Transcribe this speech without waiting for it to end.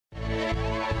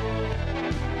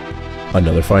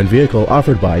Another fine vehicle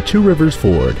offered by Two Rivers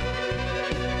Ford.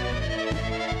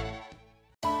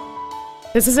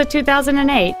 This is a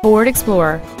 2008 Ford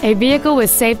Explorer, a vehicle with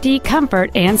safety, comfort,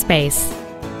 and space.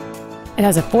 It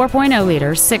has a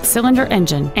 4.0-liter six-cylinder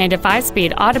engine and a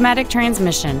 5-speed automatic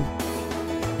transmission.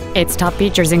 Its top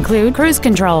features include cruise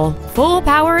control, full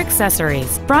power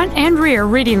accessories, front and rear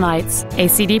reading lights, a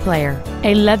CD player,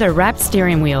 a leather-wrapped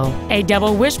steering wheel, a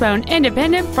double wishbone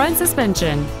independent front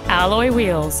suspension, alloy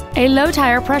wheels, a low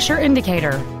tire pressure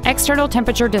indicator, external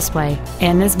temperature display,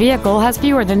 and this vehicle has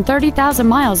fewer than 30,000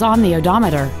 miles on the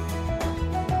odometer.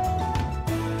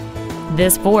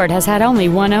 This Ford has had only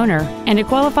one owner, and it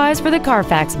qualifies for the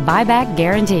Carfax buyback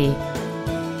guarantee.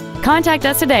 Contact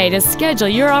us today to schedule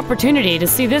your opportunity to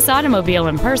see this automobile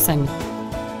in person.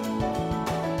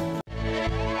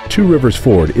 Two Rivers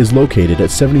Ford is located at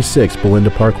 76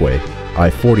 Belinda Parkway,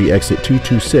 I-40 exit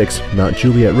 226 Mount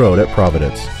Juliet Road at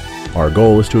Providence. Our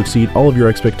goal is to exceed all of your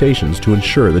expectations to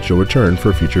ensure that you'll return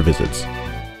for future visits.